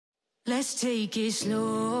Let's take it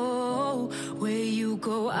slow. Where you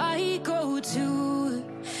go, I go too.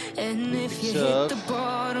 And if you hit the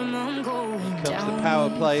bottom, I'm going down. Comes the power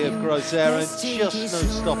play of Grozer, and just no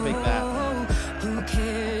stopping that. Who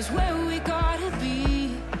cares where we gotta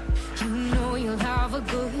be? You know you'll have a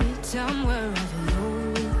good time wherever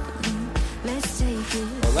you're with me. Let's take it.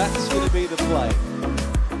 Well, that's going to be the play.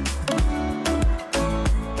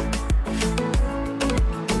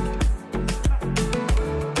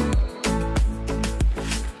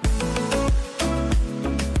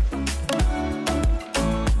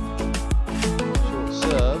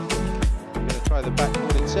 The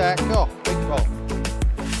backward attack. Oh, big ball.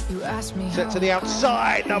 Set to the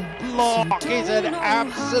outside. The block is an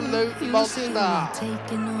absolute monster.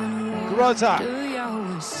 Grozer.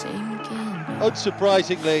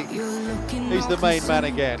 Unsurprisingly, he's the main man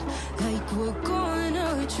again.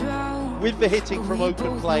 With the hitting from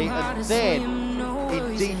open play, and then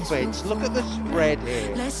in defense. Look at the spread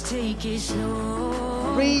here.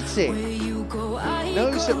 Reads it.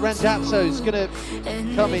 Knows that Randazzo's going to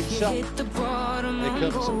come in. Here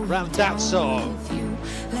comes Randazzo.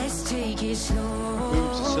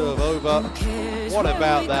 Moves the serve over. What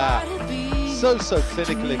about that? So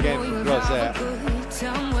clinical again from Grozer.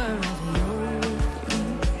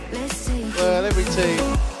 Well, every team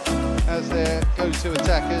has their go-to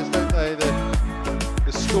attackers, don't they?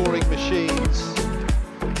 The scoring machines.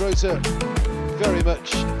 Grozer very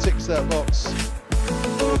much ticks that box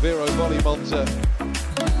for Vero Volleyball.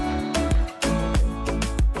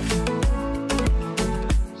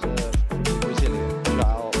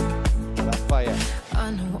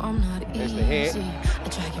 There's the hit.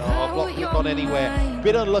 Oh, block could have gone anywhere.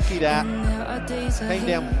 Bit unlucky that. Came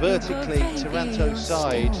down vertically to Ranto's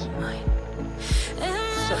side.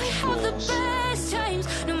 Such force.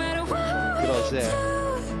 Grozer.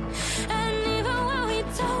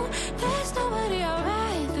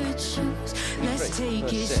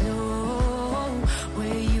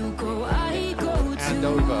 And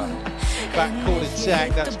over. Backcourt attack,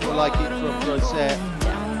 that's more like it from Grozer.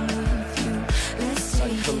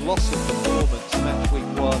 Colossal performance match week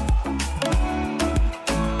 1.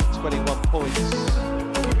 21 points.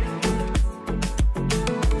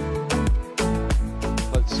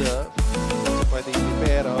 Low serve. By the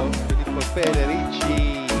libero, Filippo Federici.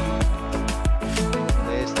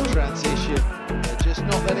 There's the transition. They're just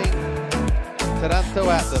not letting Taranto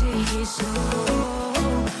at them.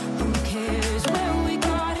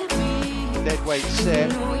 Dead weight set.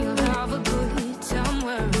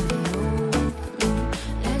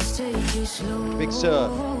 Big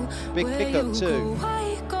serve, big pickup too.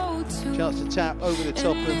 Chance to tap over the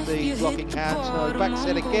top of the blocking hands. No, back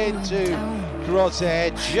set again to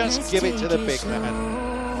Grozer. Just give it to the big man.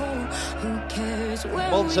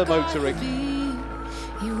 Monza motoring.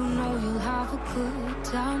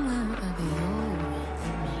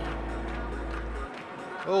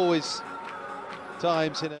 Always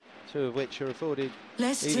times in it, 2 of which are afforded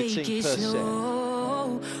either team per set.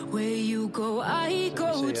 Where you go, I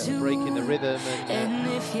go too. Breaking the rhythm and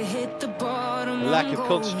if you hit the bottom, a lack of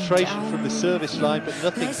concentration from the service line, but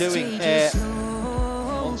nothing doing there.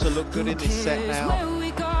 Want to look good in this set now.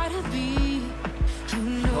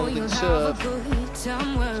 Holding serve.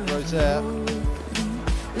 Grozer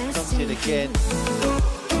comes in again.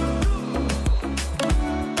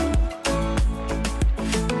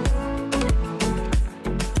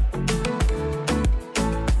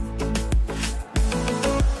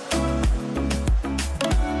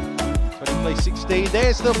 Play 16,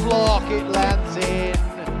 there's the block, it lands in.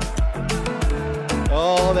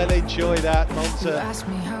 Oh, they'll enjoy that, Monza. You ask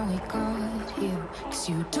me how we got here, 'cause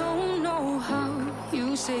you don't know how.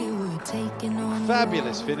 You say we're taking on.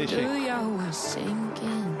 Fabulous finishing.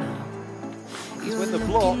 It's when the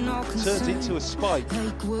block turns into a spike.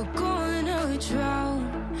 Like we're gonna drown,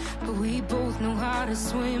 but we both know how to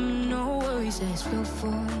swim. No worries, let's feel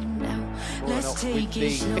fun now. Let's take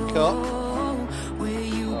it slow.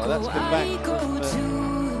 Oh, that's been back from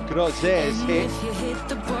Grozer's hit.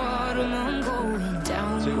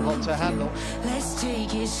 Too hot to handle. Let's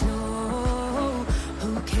take it slow.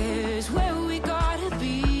 Who cares where we gotta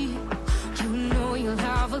be? You know you'll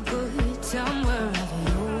have a good time wherever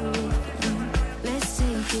you're with me. Let's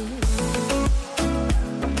take it.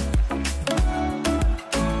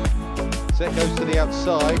 Set goes to the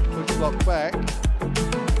outside, push block back.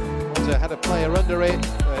 Grozer had a player under it, and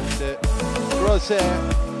Grozer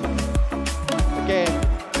again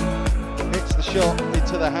hits the shot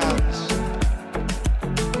into the hands.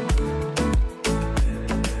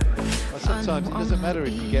 Well, sometimes it doesn't matter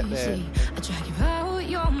if you get there,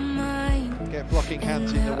 get get blocking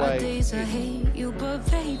hands in the way. Days I hate you, but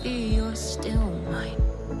baby, you're still mine.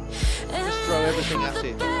 Just throw everything at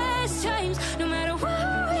it. No matter what.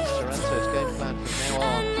 Taranto's game plan from now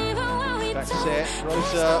on. Back set,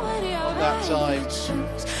 Grozer on that time.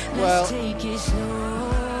 Well,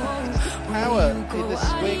 power in the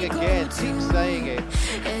swing again, keep saying it.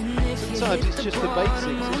 Sometimes it's just the basics,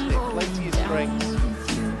 isn't it? Play to your strengths.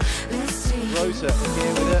 Grozer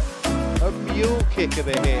again with a mule kick of a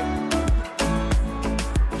hit.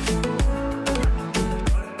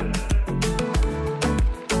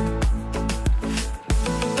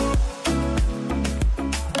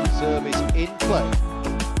 Serve is in play.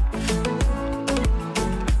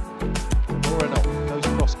 Goes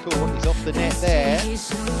across court, he's off the net there.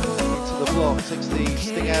 Into the block, takes the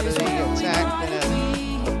sting out of the attack.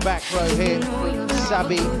 Then a back row hit from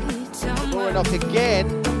Sabi. Voronok again.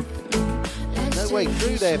 No way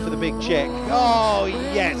through there for the big check. Oh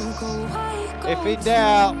yes! If in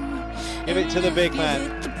doubt, give it to the big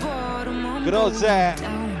man. Grozer,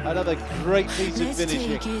 another great piece of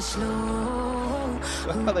finishing.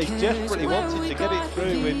 Well, they desperately wanted to get it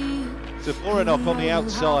through with Voronok on the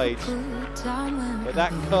outside. But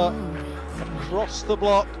that cut across the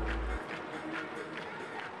block.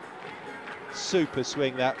 Super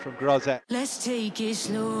swing that from Grozer. Let's take it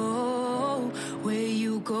slow. Where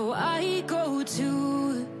you go, I go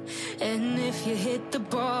too. And if you hit the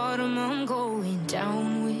bottom, I'm going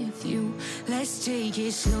down with you. Let's take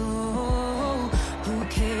it slow. Who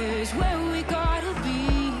cares where we gotta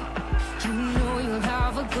be? You know you'll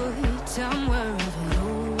have a good time wherever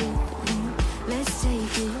you're with me. Let's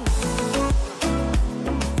take it.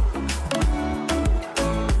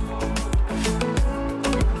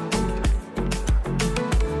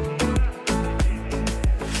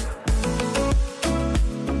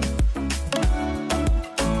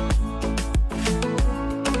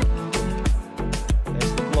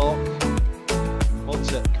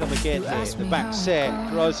 Again here, the back set,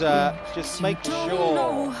 Grozer just make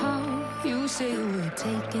sure. You say we're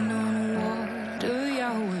taking on water,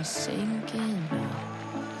 yeah, we're sinking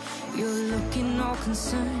now. You're looking all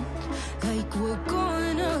concerned, like we're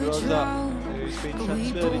gonna drown. Who's been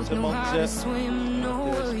transferred into Monza,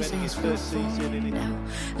 spending his first season in it.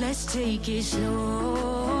 Let's take it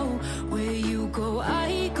slow. Where you go,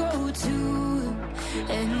 I go too.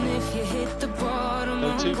 And if you hit the bottom,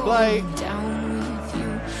 I'm going down with you.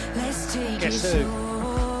 Let's take Guess it who?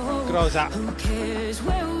 slow. Grozer. Who cares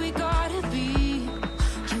where we gotta be?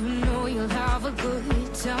 You know you'll have a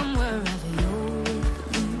good time wherever you're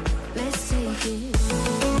with me. Let's take it.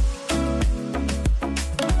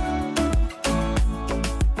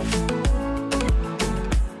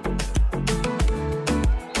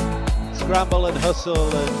 Scramble and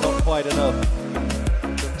hustle and not quite enough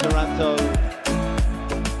from Taranto.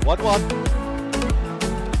 1-1.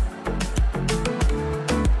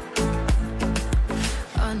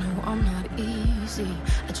 I know I'm not easy.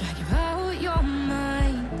 I drag you out your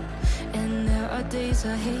mind. And there are days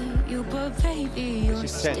I hate you, but baby, you're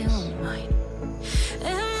still mine.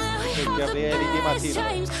 Gabriele Di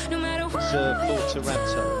Martino. Serve for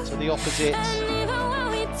Taranto. To the opposite.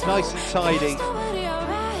 Nice and tidy.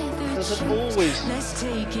 Doesn't always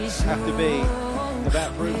have to be about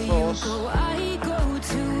brute force.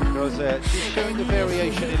 Grozer just showing the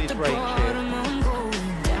variation in his range here.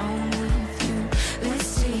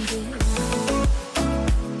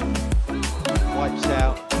 Wipes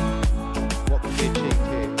out. What can be achieved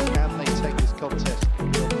here? Can they take this contest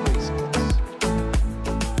beyond 3 sets?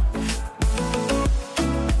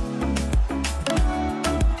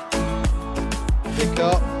 Pick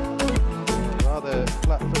up. Rather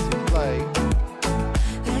flat-footed play.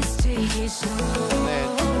 And then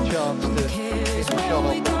a chance to hit the shot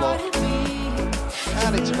off the block.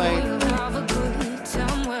 And it's made.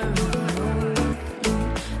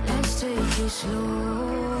 Let's take it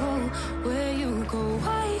slow. Where you go, I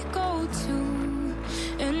go too.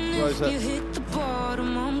 And if you hit the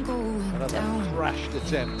bottom, I'm going down. Another thrashed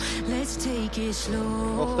attempt. Let's take it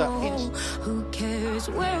slow. Off that instant. Who cares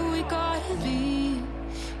where we gotta be?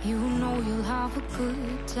 You know you'll have a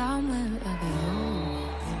good time wherever you're.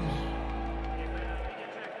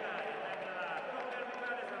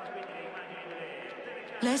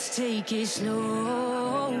 Let's take it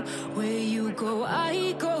slow. Where you go,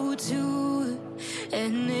 I go too.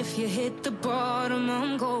 And if you hit the bottom,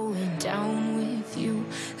 I'm going down with you.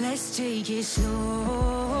 Let's take it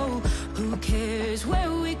slow. Who cares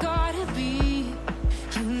where we gotta be?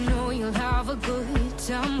 You know you'll have a good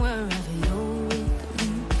time wherever you're with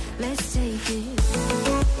me. Let's take it.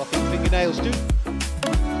 Locking fingernails too.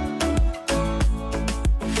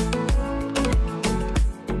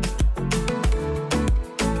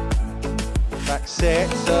 it.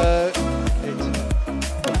 So it's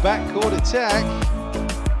a backcourt attack.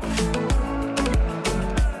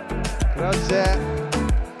 Grozer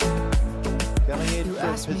coming in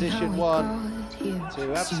for position one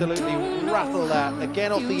to absolutely rattle that.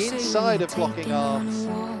 Again off the inside of blocking arms.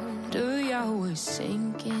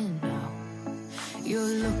 You're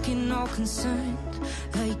looking all concerned,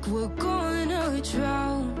 like we're gonna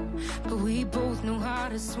drown, but we both know how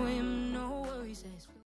to swim.